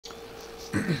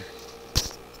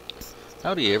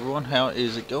Howdy everyone, how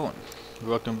is it going?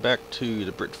 Welcome back to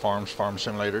the Brit Farms Farm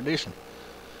Simulator Edition.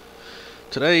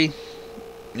 Today,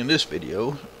 in this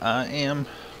video, I am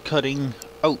cutting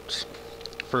oats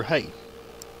for hay.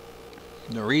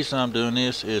 The reason I'm doing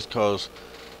this is because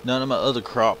none of my other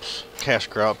crops, cash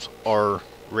crops, are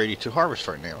ready to harvest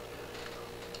right now.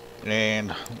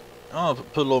 And I'll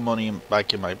put a little money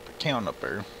back in my account up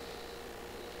there.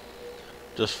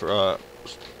 Just for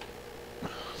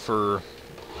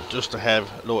just to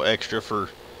have a little extra for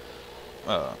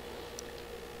a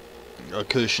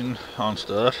cushion on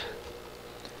stuff.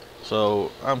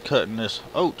 So I'm cutting this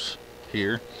oats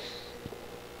here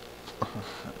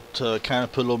to kind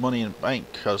of put a little money in the bank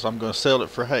because I'm going to sell it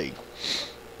for hay.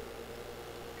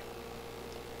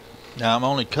 Now I'm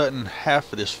only cutting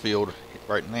half of this field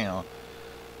right now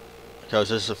because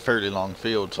this is a fairly long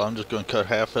field, so I'm just going to cut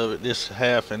half of it, this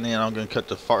half, and then I'm going to cut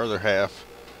the farther half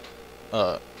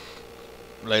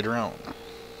later on.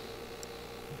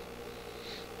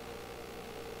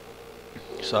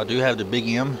 So I do have the Big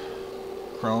M,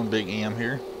 Chrome Big M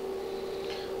here.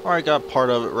 Alright, got part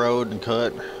of it rowed and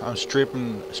cut. I'm strip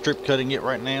cutting it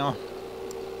right now,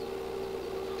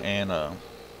 and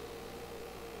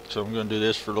so I'm going to do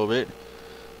this for a little bit,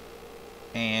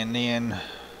 and then,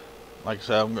 like I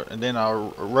said, and then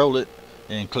I'll roll it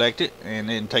and collect it, and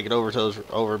then take it over to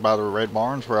over by the red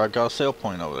barns where I got a sale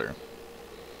point over there.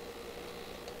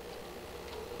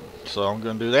 So I'm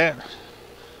going to do that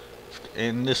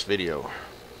in this video.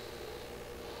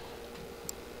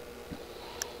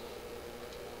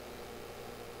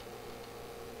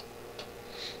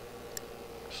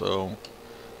 So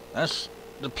that's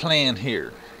the plan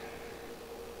here.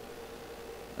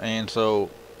 And so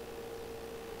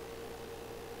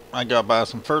I got to buy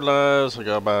some fertilizer, I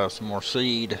got to buy some more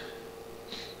seed,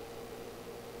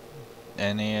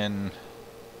 and then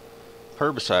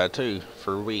herbicide too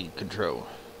for weed control.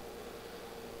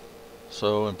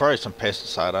 So, and probably some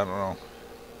pesticide, I don't know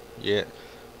yet.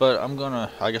 But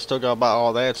I still gotta buy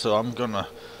all that, so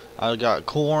I got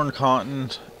corn, cotton,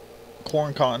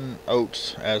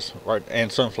 oats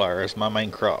and sunflower as my main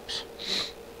crops.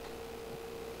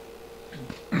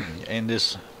 And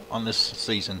on this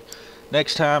season.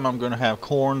 Next time I'm gonna have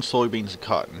corn, soybeans, and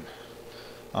cotton.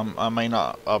 I may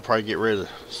not. I'll probably get rid of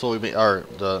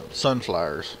the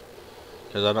sunflowers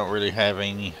because I don't really have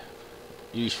any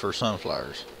use for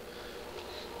sunflowers.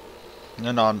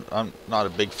 And I'm not a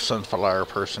big sunflower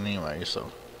person anyway,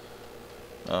 so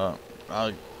I'll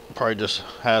probably just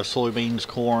have soybeans,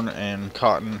 corn, and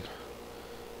cotton.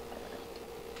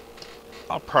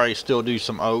 I'll probably still do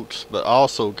some oats, but I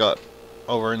also got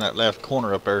over in that left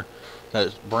corner up there,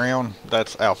 that's brown,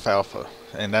 that's alfalfa,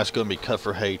 and that's going to be cut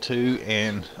for hay too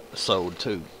and sold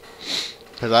too,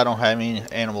 because I don't have any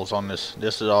animals on this.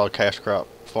 This is all a cash crop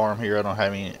farm here. I don't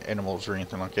have any animals or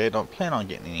anything like that. I don't plan on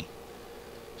getting any.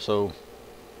 So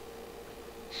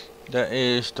that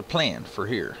is the plan for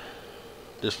here,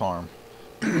 this farm.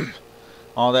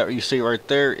 All that you see right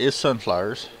there is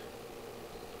sunflowers.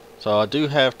 So I do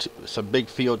have some big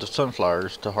fields of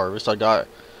sunflowers to harvest. I got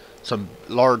some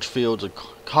large fields of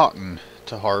cotton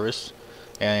to harvest,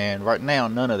 and right now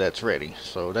none of that's ready.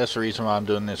 So that's the reason why I'm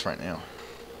doing this right now,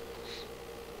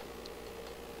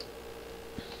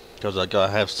 because I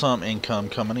gotta have some income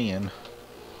coming in.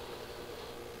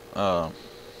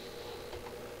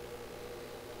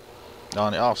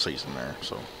 On the off season there,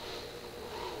 so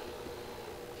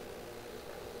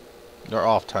they're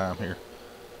off time here.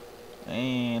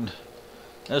 And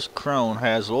this crone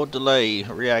has a little delay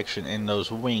reaction in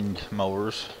those wing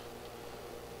mowers,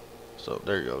 so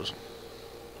there it goes.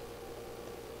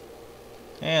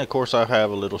 And of course I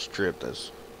have a little strip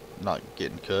that's not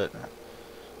getting cut.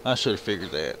 I should have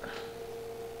figured that.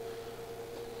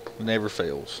 It never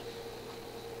fails.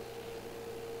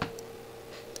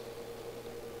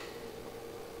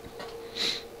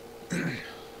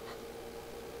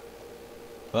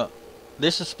 Well,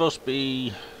 this is supposed to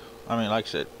be, I mean, like I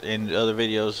said in the other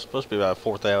videos, it's supposed to be about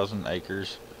 4,000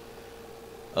 acres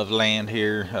of land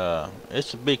here.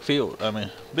 It's a big field. I mean,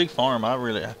 big farm. I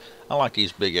like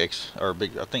these big X, or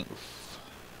big, I think,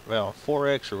 well,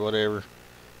 4X or whatever.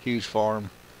 Huge farm.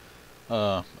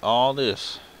 All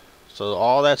this. So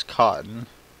all that's cotton.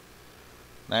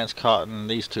 That's cotton.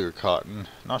 These two are cotton.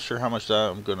 Not sure how much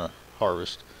I'm gonna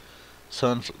harvest.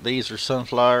 These are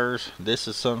sunflowers. This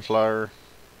is sunflower.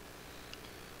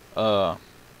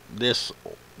 This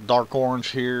dark orange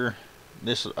here,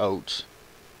 this is oats.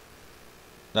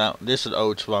 Now this is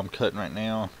oats what I'm cutting right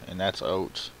now, and that's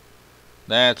oats.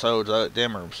 That's oats.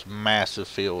 Them are massive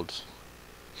fields.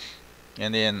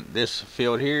 And then this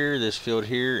field here, and this field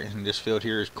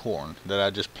here is corn that I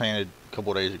just planted a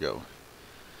couple days ago.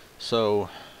 So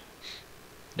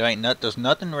there's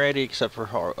nothing ready except for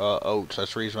oats.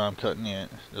 That's the reason why I'm cutting it.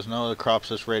 There's no other crops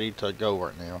that's ready to go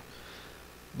right now.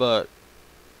 But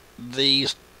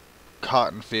these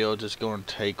cotton fields is going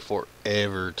to take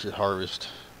forever to harvest.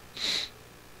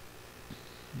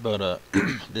 But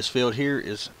this field here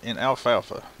is in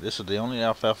alfalfa. This is the only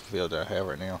alfalfa field that I have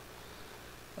right now.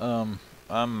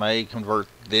 I may convert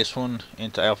this one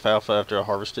into alfalfa after I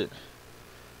harvest it.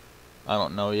 I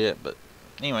don't know yet, but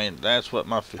anyway, that's what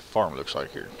my farm looks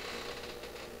like here.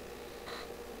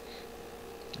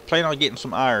 I plan on getting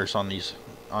some irons on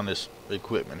this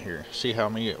equipment here. See how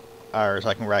many irons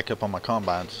I can rack up on my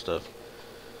combines and stuff.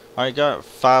 I got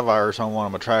 5 irons on one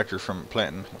of my tractors from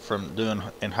doing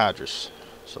anhydrous.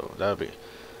 So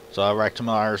I racked some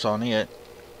irons on it.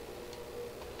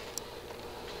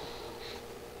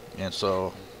 And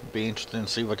so be interesting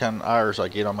to see what kind of irons I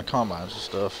get on my combines and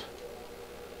stuff.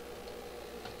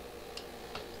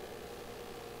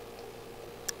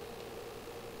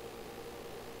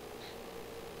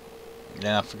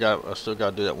 Yeah, I forgot, I still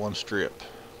gotta do that one strip.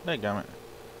 Dadgummit.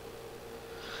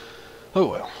 Oh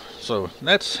well. So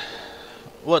that's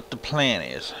what the plan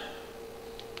is.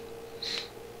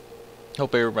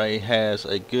 Hope everybody has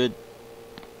a good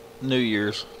New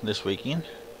Year's this weekend.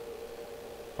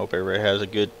 Hope everybody has a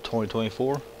good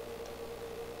 2024.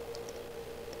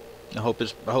 I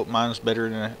hope mine's better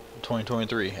than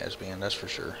 2023 has been, that's for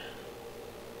sure.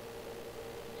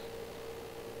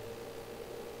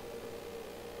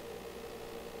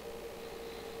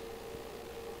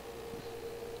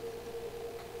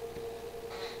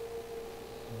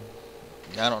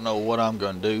 I don't know what I'm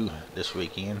going to do this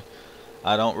weekend.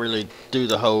 I don't really do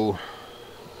the whole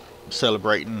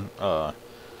celebrating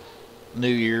New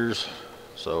Year's,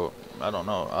 so I don't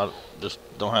know. I just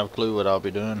don't have a clue what I'll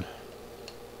be doing.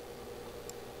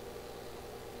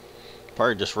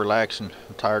 Probably just relaxing.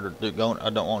 I'm tired of going.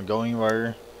 I don't want to go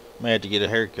anywhere. May have to get a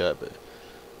haircut, but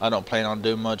I don't plan on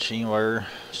doing much anywhere,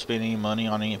 spending any money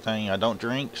on anything. I don't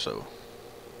drink, so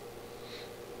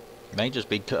may just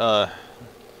be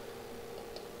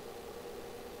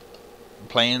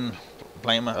playing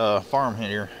my farm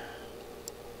here.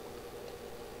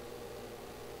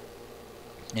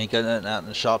 Ain't got nothing out in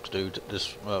the shop to do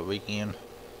this weekend.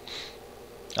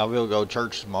 I will go to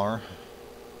church tomorrow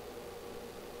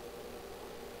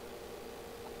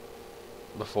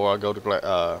before I go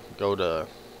to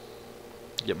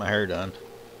get my hair done.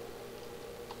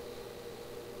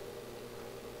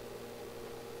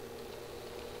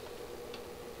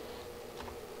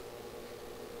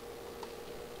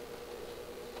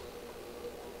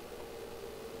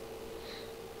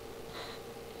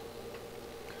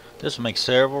 This will make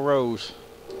several rows.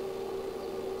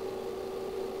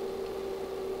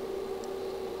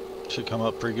 Should come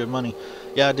up pretty good money.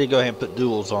 Yeah, I did go ahead and put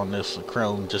duals on this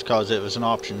chrome just cause it was an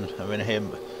option. I went ahead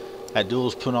and had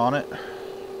duals put on it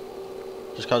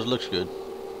just cause it looks good.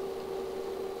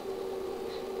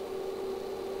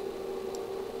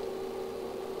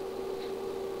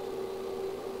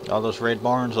 All those red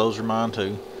barns, those are mine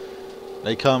too.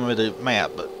 They come with a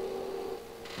map, but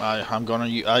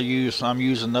I'm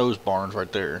using those barns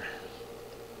right there.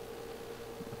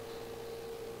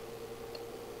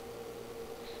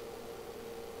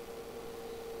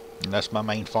 And that's my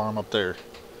main farm up there.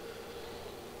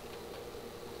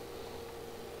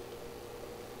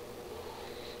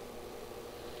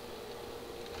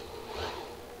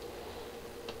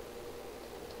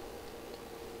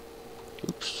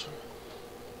 Oops.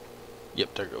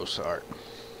 Yep, there goes. Alright.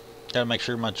 Gotta make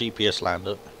sure my GPS lined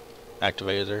up.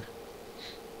 Activated there.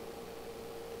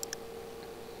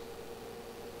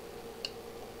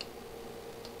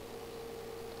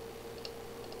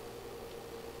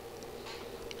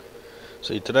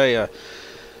 See, today a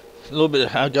little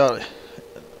bit I got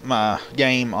my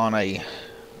game on I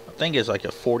think it's like a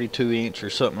 42-inch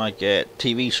or something like that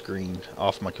TV screen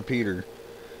off my computer,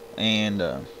 and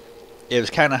it was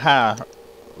kind of high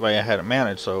the way I had it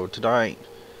mounted. So tonight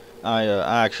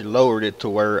I actually lowered it to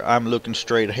where I'm looking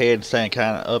straight ahead and staying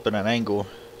kind of up at an angle.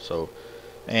 So,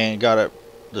 and got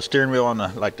the steering wheel on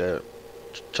the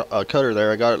cutter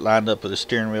there. I got it lined up with the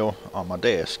steering wheel on my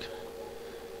desk.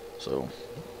 So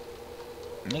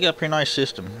you got a pretty nice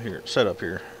system here set up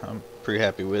here. I'm pretty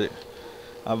happy with it.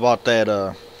 I bought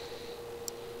that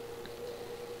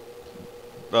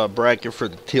bracket for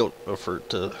the tilt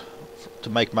to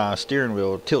make my steering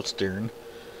wheel tilt steering.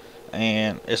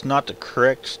 And it's not the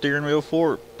correct steering wheel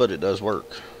for it, but it does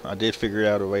work. I did figure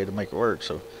out a way to make it work,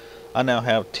 so I now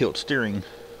have tilt steering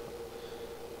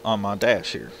on my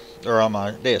dash here, or on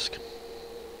my desk.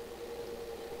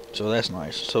 So that's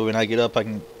nice. So when I get up, I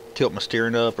can tilt my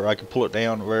steering up, or I can pull it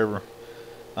down wherever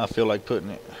I feel like putting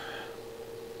it.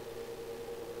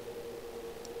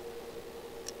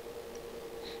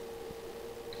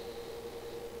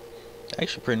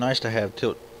 Actually, pretty nice to have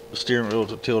the steering wheel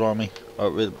to tilt on me,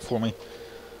 or for me.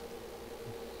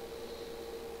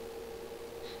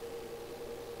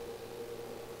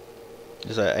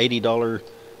 It's a $80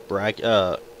 bracket,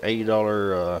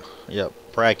 $80 yep,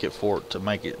 bracket for it to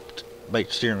make the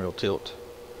steering wheel tilt.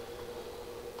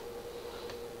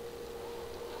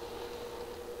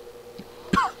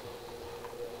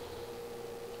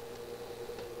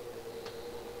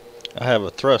 I have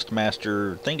a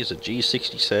Thrustmaster, I think it's a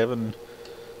G67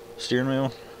 steering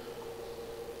wheel,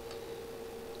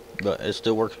 but it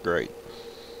still works great.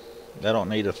 I don't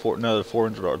need another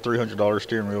 $400 or $300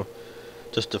 steering wheel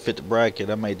just to fit the bracket.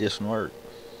 I made this one work.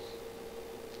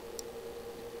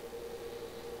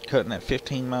 Cutting at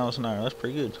 15 miles an hour, that's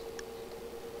pretty good.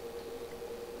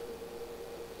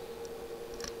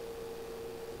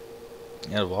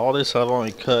 Out of all this, I've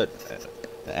only cut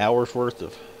an hour's worth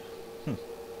of.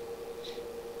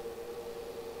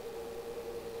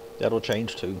 That'll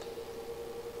change too.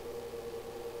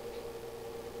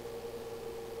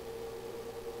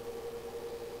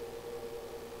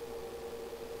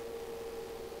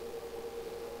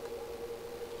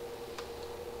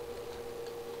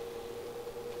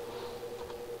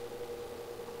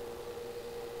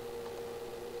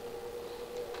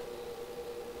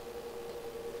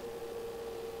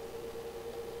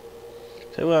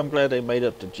 Tell you what, I'm glad they made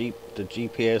up the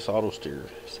GPS auto steer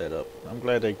setup. I'm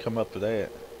glad they come up with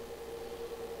that.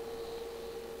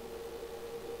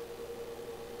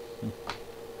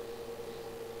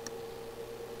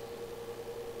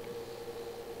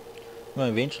 I'm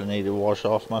gonna eventually need to wash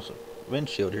off my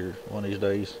windshield here one of these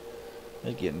days.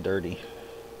 It's getting dirty.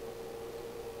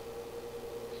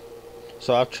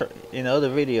 So I've tried in the other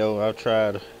video. I've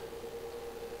tried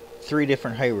 3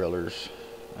 different hay rollers.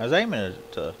 I was aiming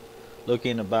to look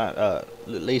into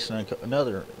leasing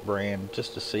another brand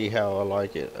just to see how I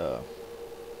like it. I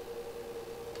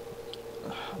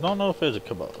don't know if it's a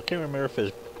Kubota. I can't remember if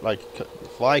it's like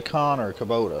Vicon or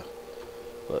Kubota,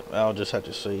 but I'll just have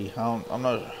to see. I'm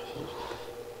not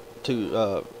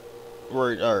too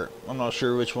worried, or I'm not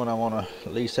sure which one I want to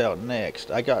lease out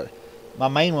next. I got my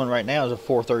main one right now is a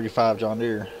 435 John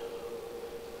Deere.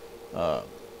 I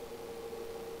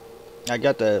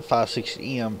got the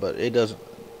 560M, but it doesn't.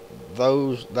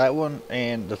 That one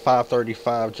and the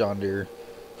 535 John Deere,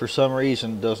 for some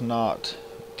reason, does not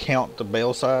count the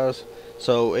bale size,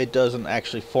 so it doesn't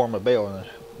actually form a bale in a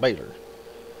baler.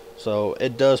 So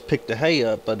it does pick the hay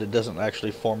up, but it doesn't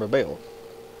actually form a bale.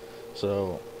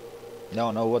 So I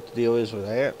don't know what the deal is with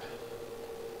that,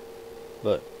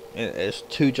 but it's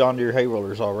 2 John Deere hay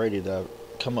rollers already that have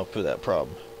come up with that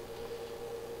problem.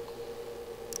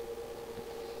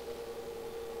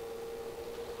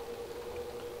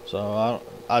 So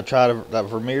I tried that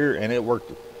Vermeer, and it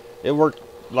worked. It worked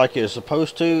like it's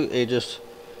supposed to. It just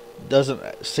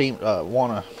doesn't seem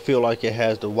want to feel like it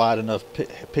has the wide enough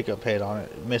pickup head on it.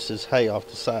 It misses hay off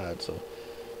the side, so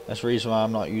that's the reason why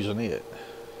I'm not using it.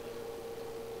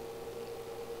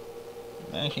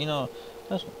 And, you know,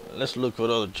 let's look what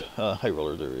other hay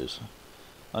roller there is.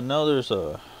 I know there's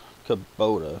a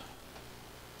Kubota.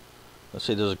 Let's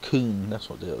see, there's a Kuhn. That's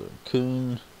what the other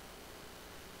Kuhn.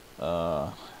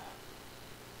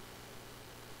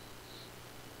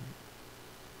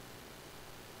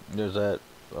 There's that,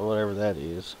 whatever that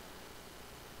is.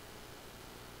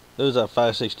 There's that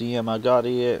 560M. I got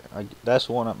it. That's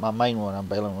my main one I'm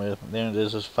baling with. And then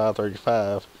there's this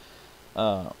 535.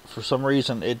 For some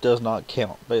reason, it does not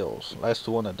count bales. That's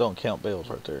the one that don't count bales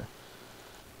right there.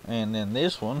 And then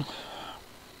this one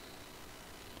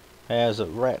has a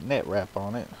net wrap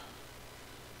on it,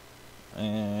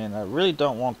 and I really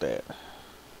don't want that.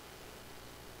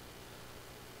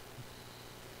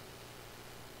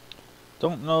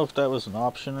 Don't know if that was an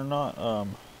option or not.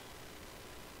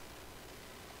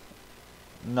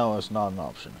 No, it's not an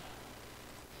option.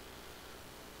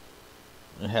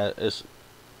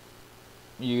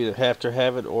 You either have to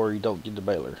have it or you don't get the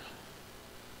baler.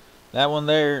 That one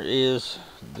there is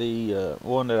the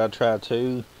one that I tried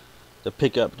too. The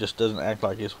pickup just doesn't act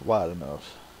like it's wide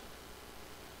enough.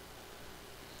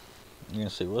 You can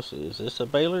see, is this a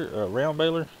baler, a round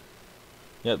baler?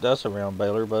 Yep, that's a round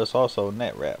baler, but it's also a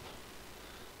net wrap.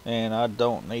 And I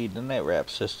don't need the net wrap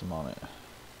system on it,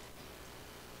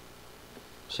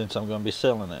 since I'm going to be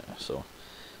selling it. So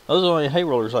those are the only hay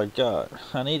rollers I got.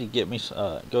 I need to get me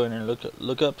go in there and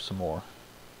look up some more.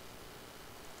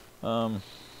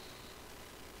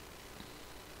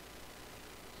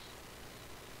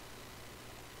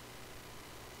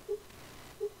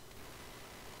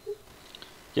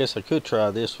 Guess I could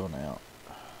try this one out.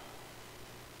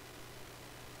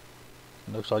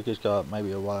 Looks like it's got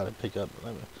maybe a wider pickup.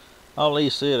 I'll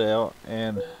lease it out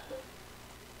and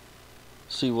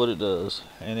see what it does,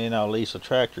 and then I'll lease a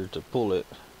tractor to pull it.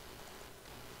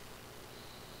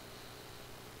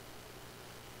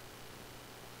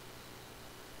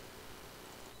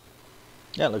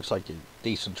 That looks like a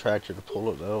decent tractor to pull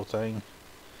it, the whole thing.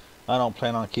 I don't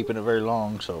plan on keeping it very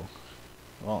long, so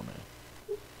won't it?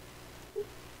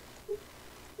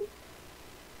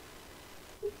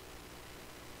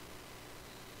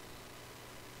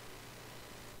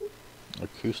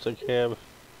 Acoustic cab.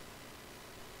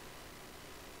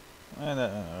 And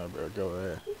I better go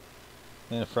there.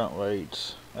 Then the front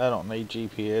weights. I don't need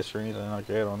GPS or anything like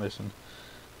that on this, and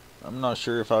I'm not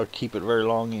sure if I'll keep it very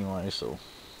long anyway, so.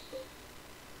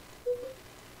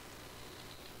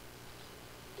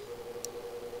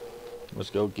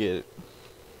 Let's go get it.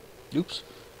 Oops.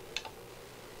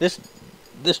 This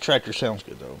tractor sounds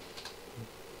good though.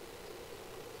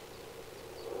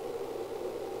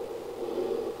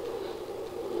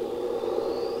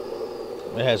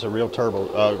 It has a real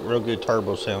good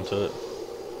turbo sound to it.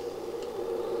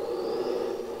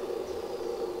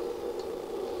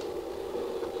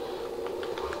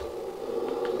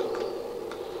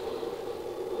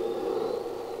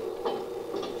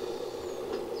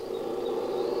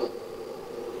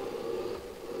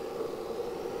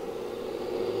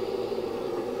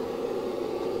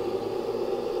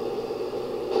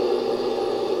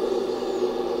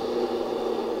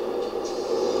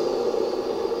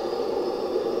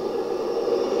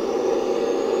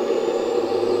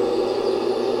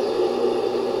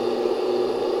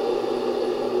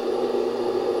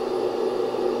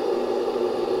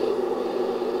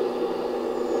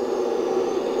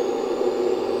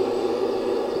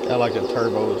 I like the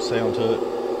turbo sound to it.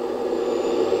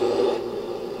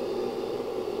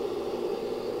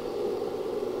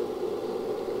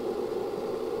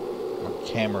 My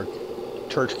camera,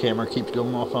 church camera keeps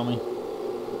going off on me.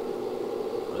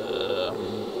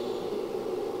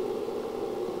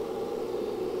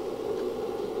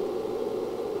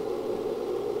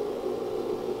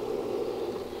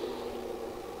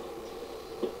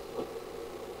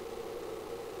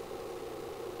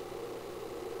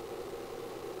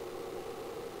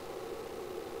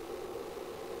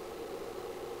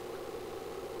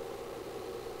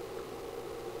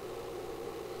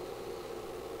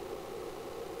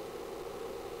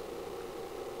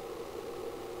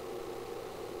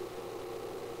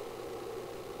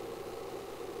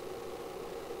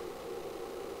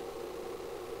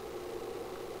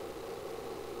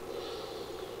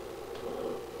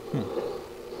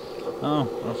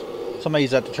 Oh,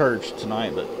 somebody's at the church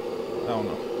tonight, but I don't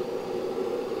know.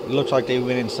 It looks like they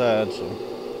went inside, so.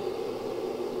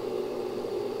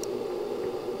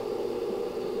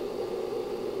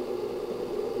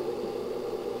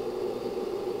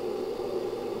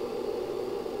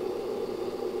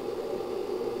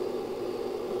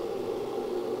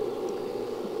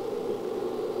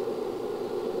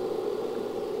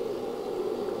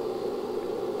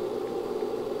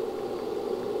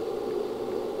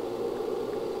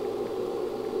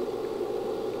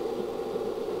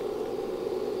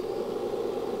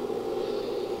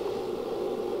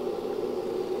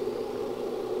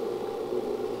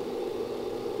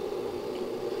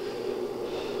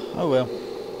 Oh well.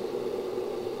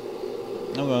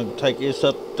 I'm going to take this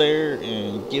up there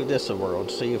and give this a whirl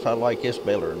to see if I like this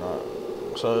bale or not.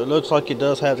 So it looks like it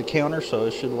does have the counter, so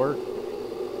it should work.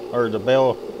 Or the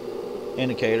bell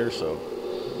indicator, so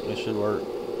it should work.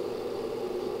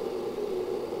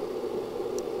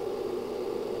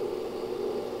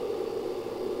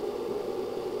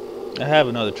 I have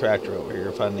another tractor over here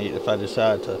if I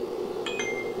decide to.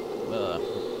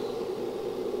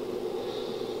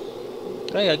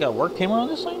 Hey, I got a work camera on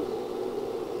this thing?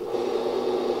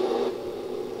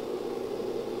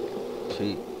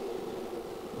 See.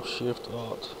 Shift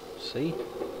Alt. See?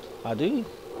 I do.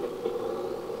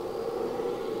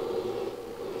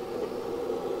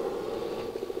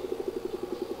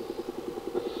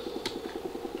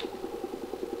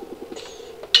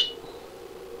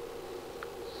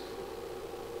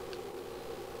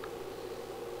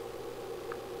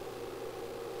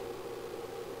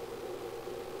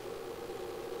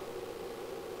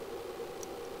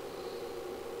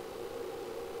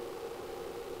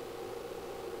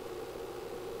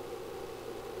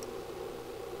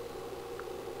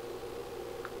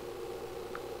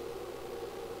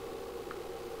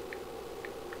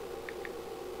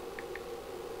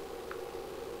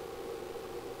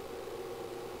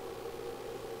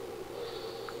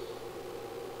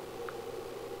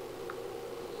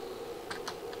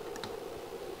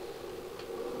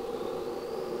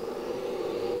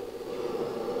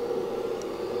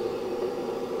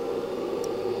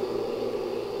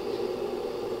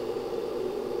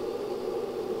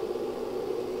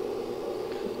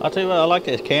 I'll tell you what, I like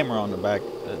this camera on the back,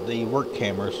 the work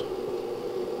cameras.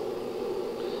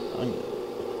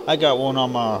 I got one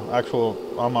on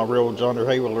my real John Deere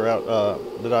hay roller out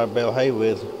that I bale hay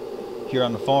with here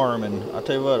on the farm, and I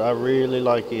tell you what, I really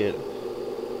like it.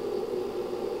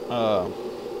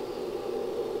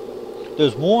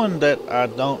 There's one that I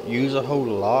don't use a whole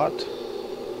lot,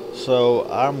 so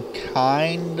I'm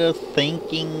kind of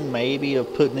thinking maybe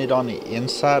of putting it on the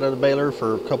inside of the baler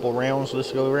for a couple rounds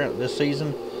this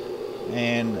season,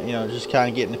 and you know, just kind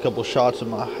of getting a couple shots of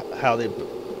how the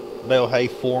bale hay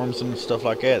forms and stuff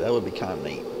like that. That would be kind of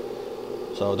neat.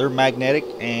 So they're magnetic,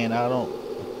 and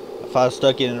if I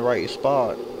stuck it in the right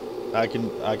spot, I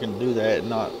can do that and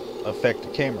not affect the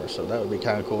camera. So that would be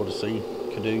kind of cool to see,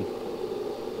 could do.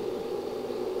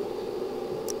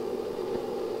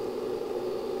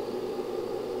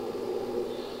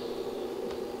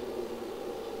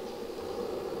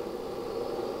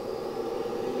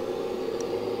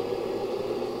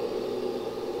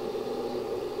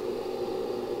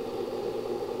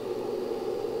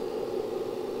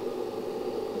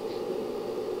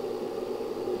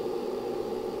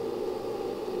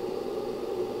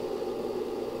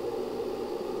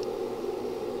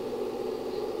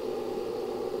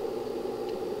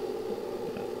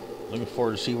 Looking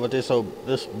forward to see what this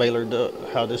baler does,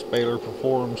 how this baler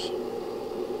performs.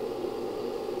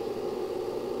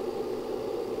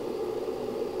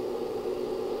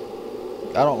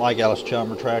 I don't like Alice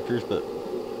Chalmers tractors, but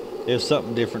it's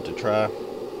something different to try.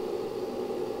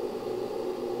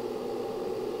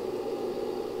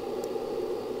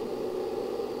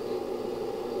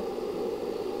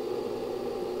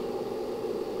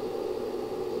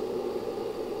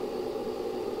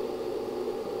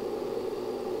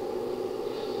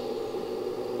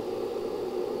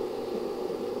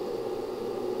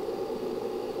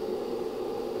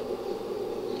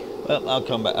 Well, I'll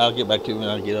come back. I'll get back to you when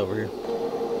I get over here.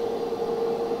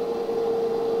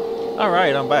 All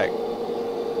right, I'm back.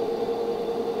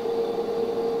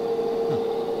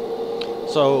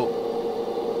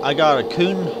 So I got a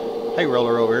Kuhn hay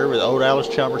roller over here with the old Alice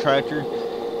Chalmers tractor.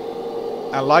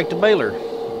 I like the baler,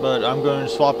 but I'm going to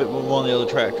swap it with one of the other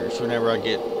tractors whenever I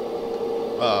get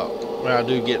when I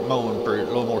do get mowing for a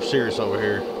little more serious over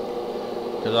here,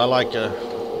 because I like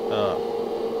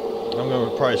I'm going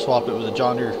to probably swap it with a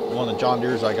John Deere, one of the John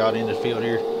Deeres I got in the field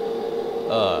here.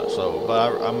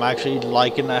 But I'm actually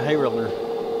liking that hay roller.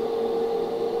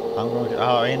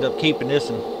 I'll end up keeping this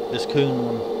Kuhn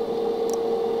one.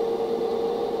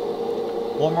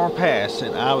 One more pass,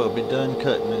 and I will be done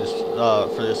cutting this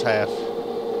for this half.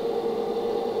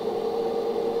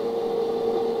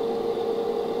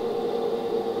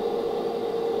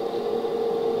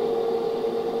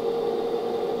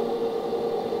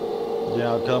 Then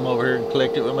I'll come over here and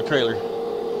collect it with my trailer.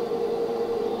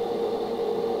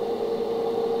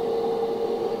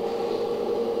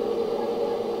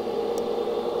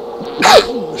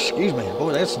 Excuse me,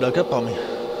 boy, that snuck up on me.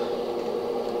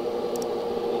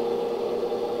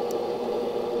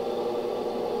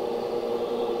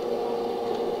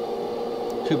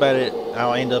 Too bad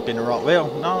I'll end up in the wrong. Well,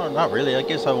 no, not really. I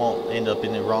guess I won't end up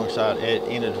in the wrong side at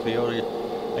end of the field.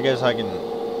 I guess I can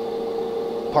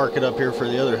park it up here for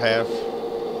the other half,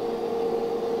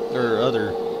 or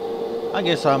other. I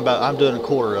guess I'm doing a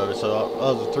quarter of it, so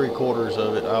other 3/4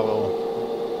 of it I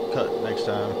will cut next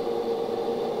time.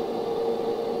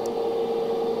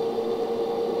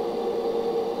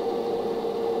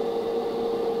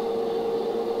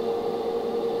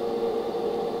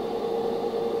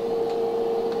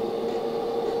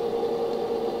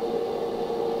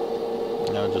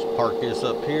 Now just park this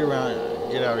up here,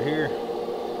 get out of here.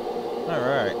 All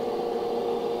right.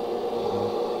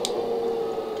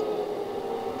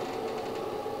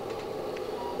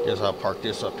 Guess I'll park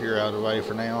this up here out of the way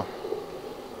for now.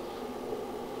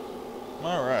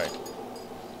 All right.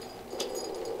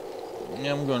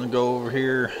 Now I'm going to go over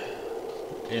here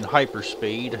in hyper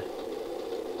speed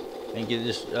and get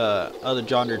this other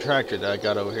John Deere tractor that I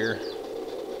got over here.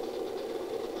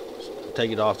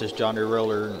 Take it off this John Deere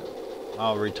roller, and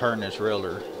I'll return this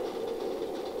roller,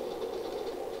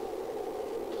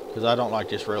 because I don't like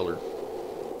this roller,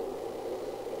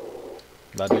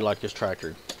 but I do like this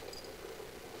tractor.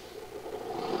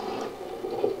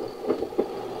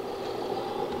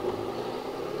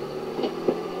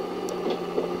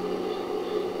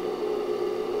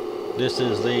 This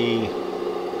is the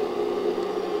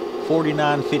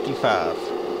 4955.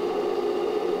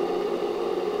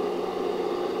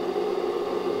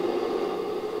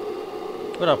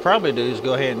 What I'll probably do is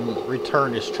go ahead and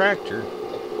return this tractor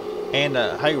and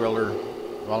a hay roller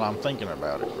while I'm thinking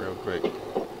about it real quick.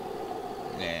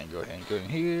 And go ahead and go in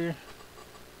here.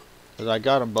 because I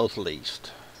got them both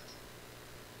leased.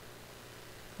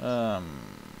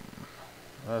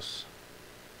 That's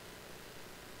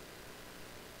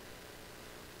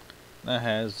that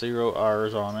has 0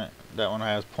 hours on it. That one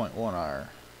has 0.1 hour.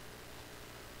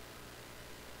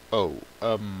 Oh,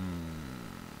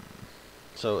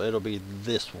 so it'll be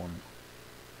this one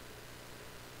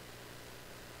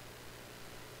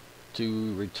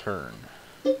to return,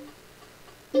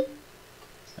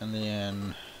 and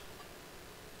then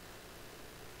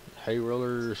hay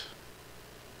rollers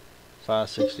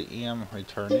 560M,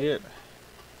 return it.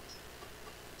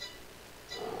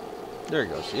 There it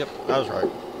goes. Yep, I was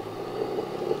right.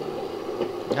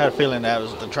 I had a feeling that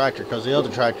was the tractor because the other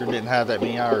tractor didn't have that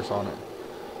many hours on it.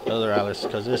 The other Alice,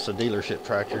 because this is a dealership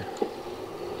tractor.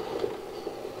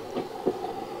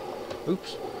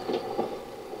 Oops.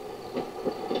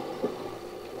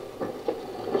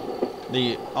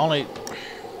 The only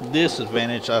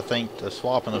disadvantage, I think, to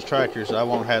swapping those tractors, I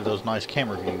won't have those nice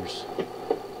camera views.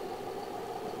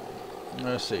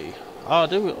 Let's see. Oh, I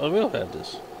will have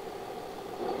this.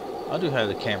 I do have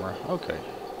the camera. Okay.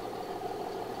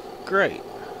 Great.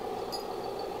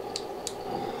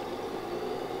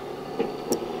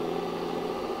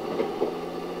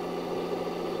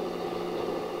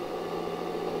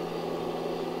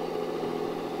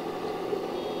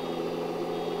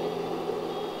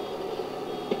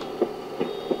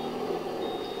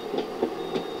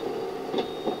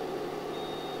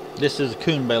 This is a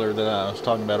coon baler that I was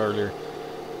talking about earlier.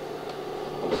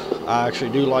 I actually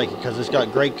do like it because it's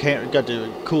got great got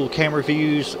the cool camera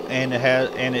views, and it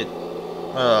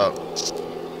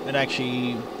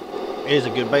actually is a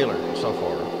good baler so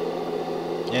far,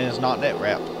 and it's not net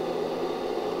wrapped.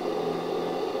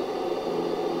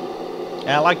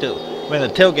 And I like when the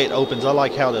tailgate opens, I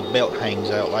like how the belt hangs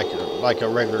out like a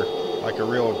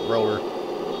real roller.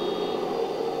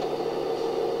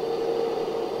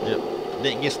 Yep.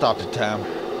 Didn't get stopped in time.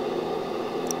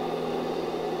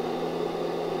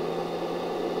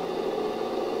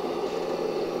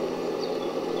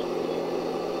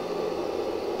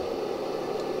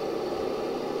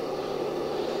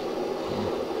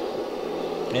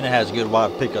 And it has a good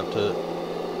wide pickup to it.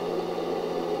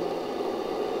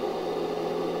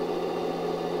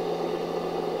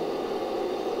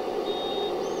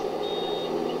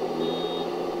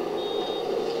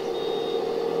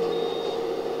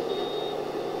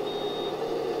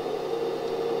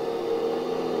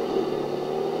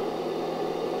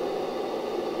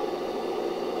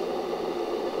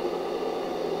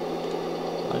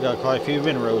 I got quite a few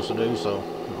vent rows to do, so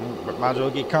I might as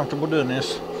well get comfortable doing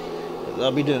this.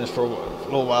 I'll be doing this for a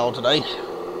little while today.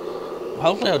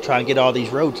 Hopefully I'll try and get all these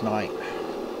roads tonight.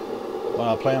 What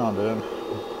I plan on doing.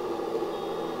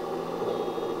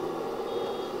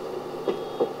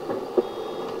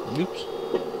 Oops.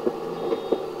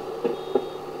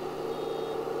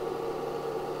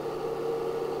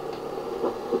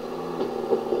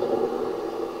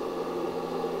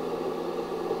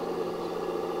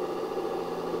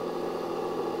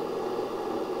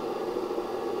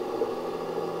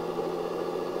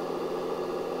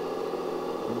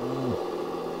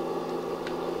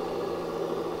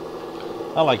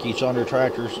 I like each under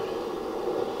tractors.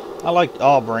 I like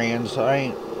all brands. I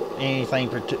ain't anything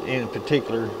in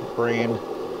particular brand,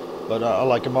 but I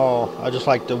like them all. I just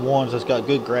like the ones that's got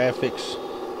good graphics,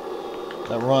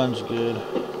 that runs good,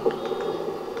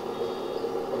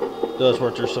 does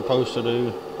what they're supposed to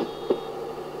do.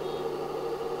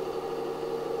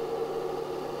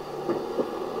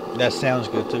 That sounds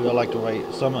good too. I like the way it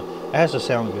has to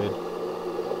sound good.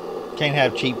 Can't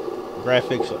have cheap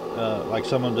graphics like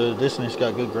some of the this one's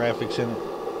got good graphics in it.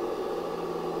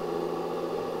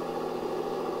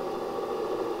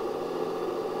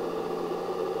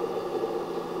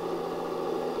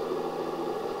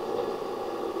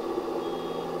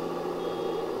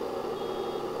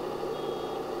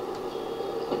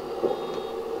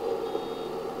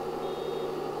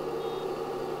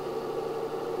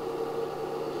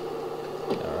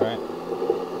 All right.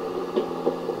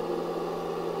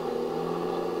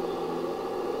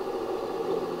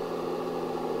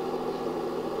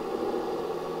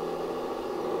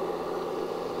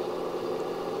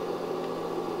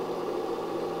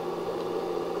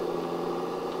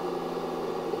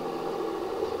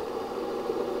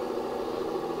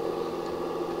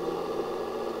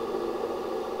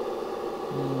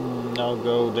 I'll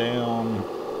go down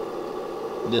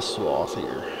this swath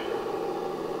here.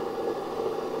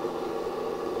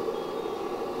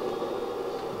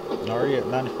 Are you at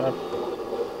 95?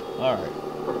 All right.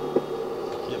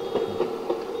 Yep.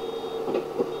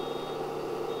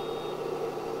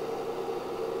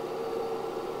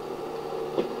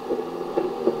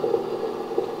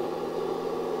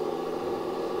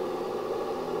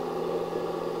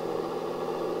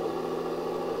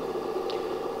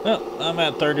 Well, I'm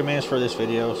at 30 minutes for this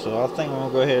video, so I think I'm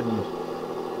gonna go ahead and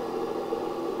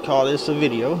call this a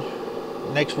video.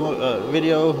 Next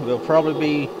video will probably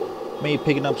be me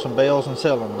picking up some bales and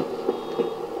selling them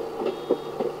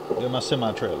in my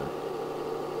semi-trailer.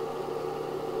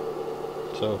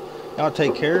 So y'all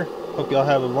take care. Hope y'all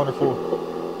have a wonderful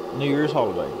New Year's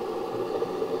holiday.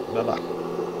 Bye bye.